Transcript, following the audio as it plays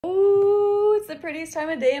the prettiest time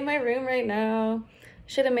of day in my room right now.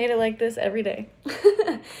 Should have made it like this every day.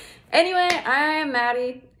 Anyway, I'm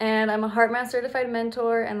Maddie, and I'm a HeartMath certified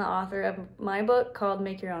mentor and the author of my book called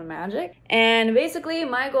Make Your Own Magic. And basically,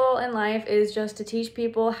 my goal in life is just to teach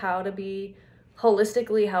people how to be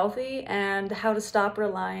holistically healthy and how to stop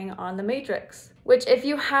relying on the Matrix. Which, if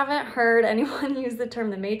you haven't heard anyone use the term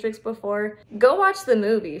the Matrix before, go watch the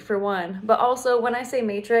movie for one. But also, when I say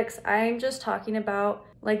Matrix, I'm just talking about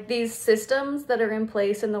like these systems that are in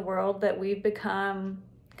place in the world that we've become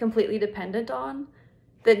completely dependent on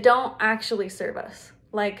that don't actually serve us.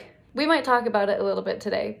 Like, we might talk about it a little bit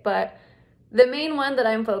today, but the main one that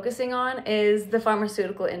I'm focusing on is the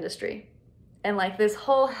pharmaceutical industry. And like this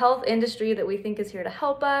whole health industry that we think is here to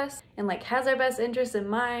help us and like has our best interests in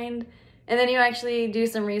mind. And then you actually do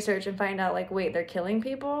some research and find out like, wait, they're killing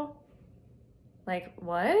people? Like,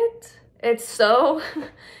 what? It's so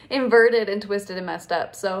inverted and twisted and messed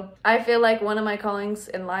up. So I feel like one of my callings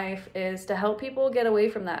in life is to help people get away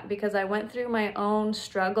from that, because I went through my own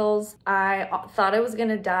struggles. I thought I was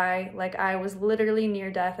gonna die. Like, I was literally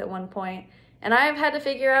near death at one point, and I've had to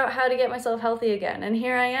figure out how to get myself healthy again. And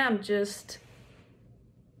here I am, just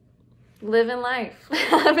living life,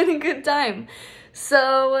 having a good time.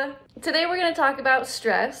 So today we're gonna talk about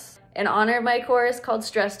stress in honor of my course called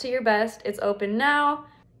Stress to Your Best. It's open now.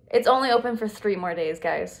 It's only open for 3 more days,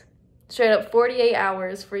 guys. Straight up 48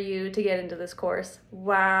 hours for you to get into this course.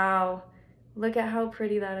 Wow. Look at how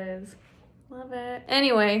pretty that is. Love it.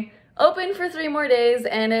 Anyway, open for 3 more days,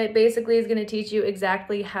 and it basically is gonna teach you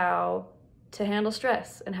exactly how to handle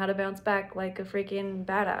stress and how to bounce back like a freaking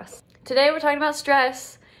badass. Today we're talking about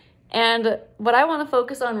stress, and what I wanna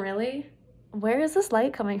focus on really, where is this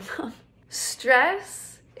light coming from?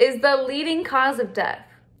 Stress is the leading cause of death.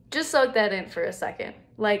 Just soak that in for a second.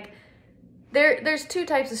 Like, there's 2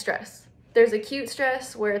 types of stress. There's acute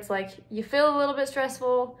stress, where it's like you feel a little bit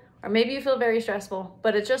stressful, or maybe you feel very stressful,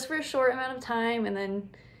 but it's just for a short amount of time, and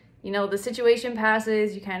then, you know, the situation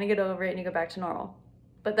passes, you kind of get over it, and you go back to normal.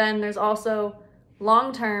 But then there's also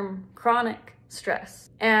long-term chronic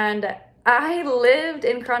stress. And I lived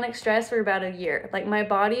in chronic stress for about a year. Like, my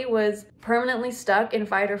body was permanently stuck in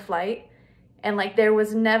fight or flight. And like, there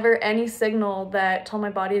was never any signal that told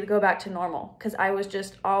my body to go back to normal, because I was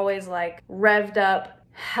just always like revved up,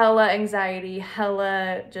 hella anxiety,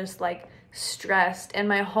 hella just like stressed, and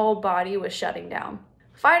my whole body was shutting down.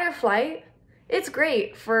 Fight or flight, it's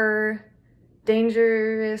great for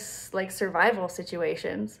dangerous like survival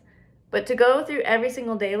situations, but to go through every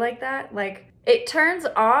single day like that, like, it turns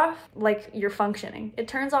off like your functioning. It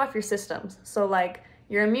turns off your systems. So like,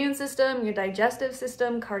 your immune system, your digestive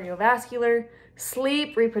system, cardiovascular,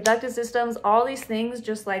 sleep, reproductive systems, all these things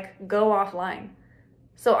just like go offline.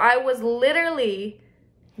 So I was literally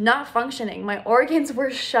not functioning. My organs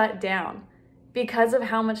were shut down because of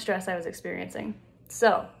how much stress I was experiencing.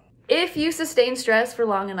 So if you sustain stress for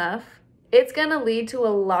long enough, it's gonna lead to a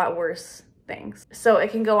lot worse things. So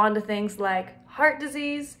it can go on to things like heart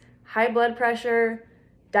disease, high blood pressure,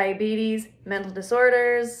 diabetes, mental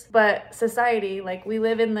disorders. But society, like, we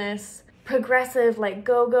live in this progressive, like,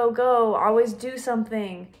 go, go, go, always do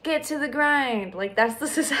something, get to the grind. Like, that's the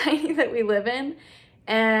society that we live in.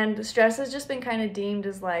 And stress has just been kind of deemed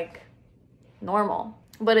as like normal,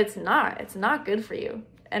 but it's not good for you.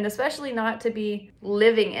 And especially not to be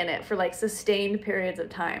living in it for like sustained periods of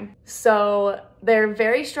time. So there are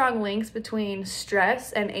very strong links between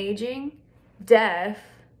stress and aging, death,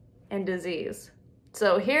 and disease.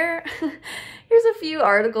 So here's a few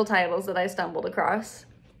article titles that I stumbled across.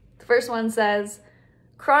 The first one says,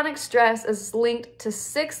 chronic stress is linked to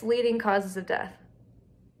 6 leading causes of death.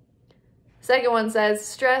 Second one says,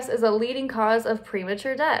 stress is a leading cause of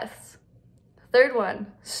premature deaths. Third one,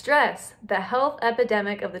 stress, the health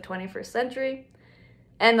epidemic of the 21st century.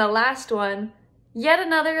 And the last one, yet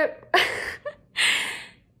another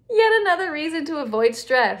reason to avoid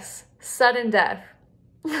stress, sudden death.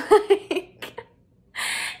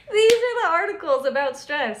 These are the articles about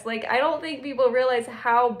stress. Like, I don't think people realize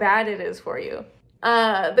how bad it is for you.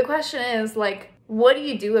 The question is, like, what do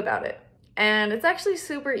you do about it? And it's actually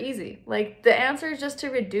super easy. Like, the answer is just to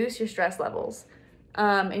reduce your stress levels.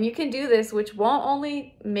 And you can do this, which won't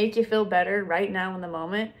only make you feel better right now in the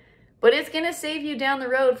moment, but it's gonna save you down the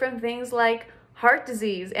road from things like heart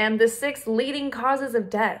disease and the 6 leading causes of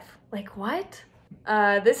death. Like, what?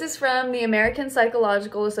 This is from the American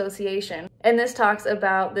Psychological Association, and this talks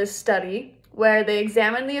about this study where they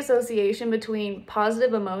examined the association between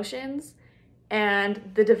positive emotions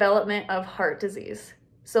and the development of heart disease.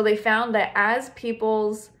 So they found that as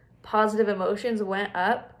people's positive emotions went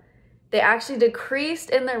up, they actually decreased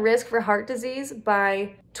in their risk for heart disease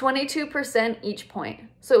by 22% each point.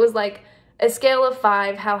 So it was like a scale of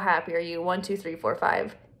 5, how happy are you? 1, 2, 3, 4,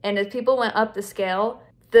 5. And as people went up the scale,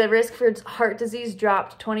 the risk for heart disease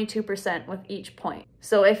dropped 22% with each point.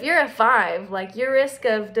 So if you're a 5, like your risk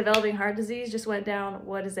of developing heart disease just went down,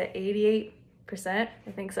 what is it, 88%?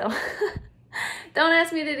 I think so. Don't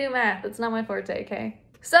ask me to do math, it's not my forte, okay?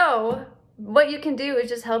 So what you can do is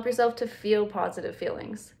just help yourself to feel positive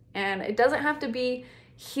feelings. And it doesn't have to be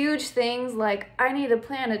huge things like, I need to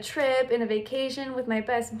plan a trip and a vacation with my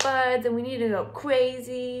best buds and we need to go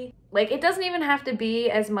crazy. Like, it doesn't even have to be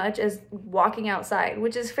as much as walking outside,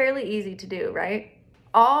 which is fairly easy to do, right?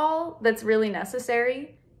 All that's really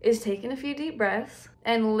necessary is taking a few deep breaths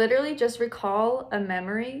and literally just recall a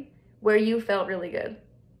memory where you felt really good.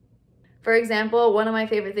 For example, one of my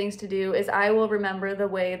favorite things to do is I will remember the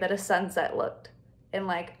way that a sunset looked. And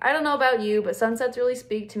like, I don't know about you, but sunsets really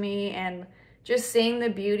speak to me, and just seeing the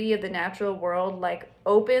beauty of the natural world like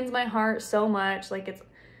opens my heart so much. Like, it's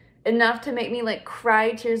enough to make me like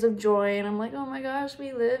cry tears of joy, and I'm like, oh my gosh,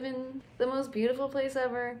 we live in the most beautiful place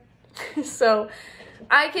ever. So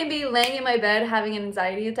I can be laying in my bed having an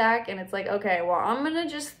anxiety attack, and it's like, okay, well, I'm gonna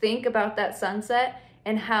just think about that sunset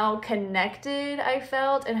and how connected I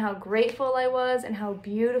felt and how grateful I was and how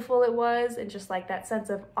beautiful it was, and just like that sense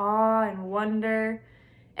of awe and wonder.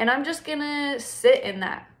 And I'm just gonna sit in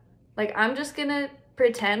that. Like, I'm just gonna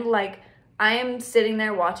pretend like I am sitting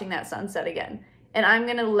there watching that sunset again. And I'm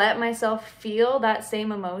gonna let myself feel that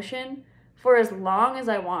same emotion for as long as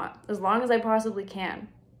I want, as long as I possibly can.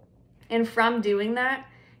 And from doing that,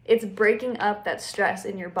 it's breaking up that stress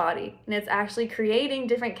in your body. And it's actually creating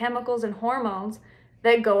different chemicals and hormones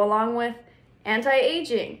that go along with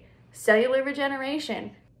anti-aging, cellular regeneration,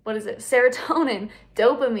 serotonin,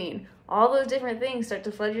 dopamine, all those different things start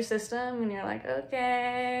to flood your system, and you're like,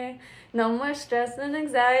 okay, no more stress and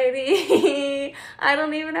anxiety. I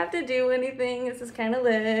don't even have to do anything. This is kind of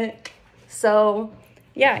lit. So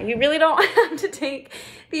yeah, you really don't have to take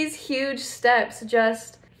these huge steps.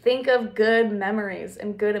 Just think of good memories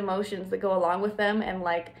and good emotions that go along with them, and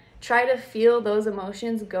like try to feel those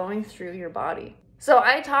emotions going through your body. So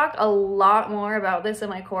I talk a lot more about this in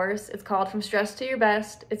my course. It's called From Stress to Your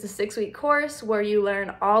Best. It's a 6-week course where you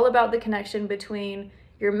learn all about the connection between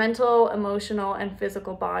your mental, emotional, and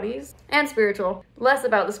physical bodies, and spiritual. Less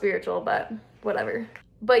about the spiritual, but whatever.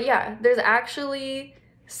 But yeah, there's actually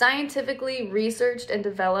scientifically researched and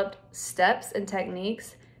developed steps and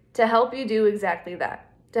techniques to help you do exactly that.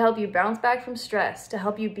 To help you bounce back from stress, to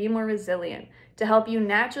help you be more resilient, to help you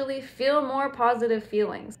naturally feel more positive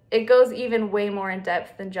feelings. It goes even way more in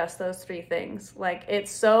depth than just those 3 things. Like, it's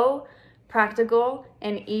so practical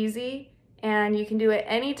and easy, and you can do it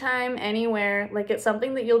anytime, anywhere. Like, it's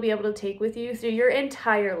something that you'll be able to take with you through your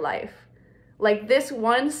entire life. Like, this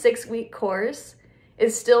one 6-week course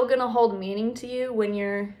is still gonna hold meaning to you when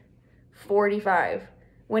you're 45,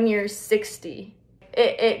 when you're 60.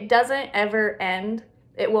 It doesn't ever end.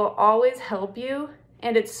 It will always help you.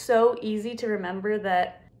 And it's so easy to remember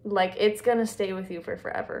that, like, it's gonna stay with you for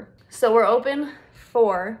forever. So we're open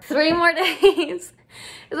for 3 more days.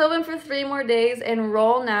 It's open for 3 more days.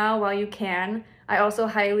 Enroll now while you can. I also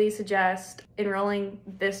highly suggest enrolling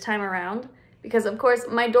this time around, because of course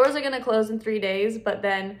my doors are gonna close in 3 days, but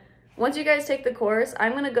then once you guys take the course,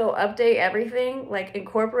 I'm gonna go update everything, like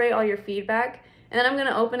incorporate all your feedback, and then I'm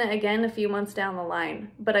gonna open it again a few months down the line.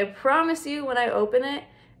 But I promise you, when I open it,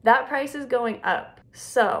 that price is going up.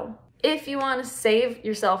 So if you want to save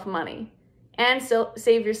yourself money and still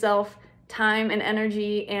save yourself time and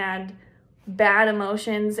energy and bad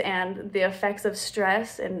emotions and the effects of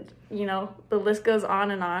stress, and you know, the list goes on,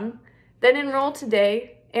 then enroll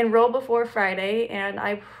today, enroll before Friday, and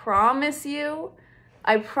I promise you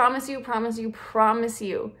that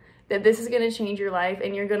this is going to change your life,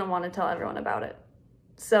 and you're going to want to tell everyone about it.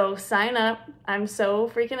 So sign up. I'm so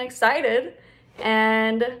freaking excited,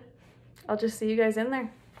 and I'll just see you guys in there.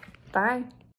 Bye.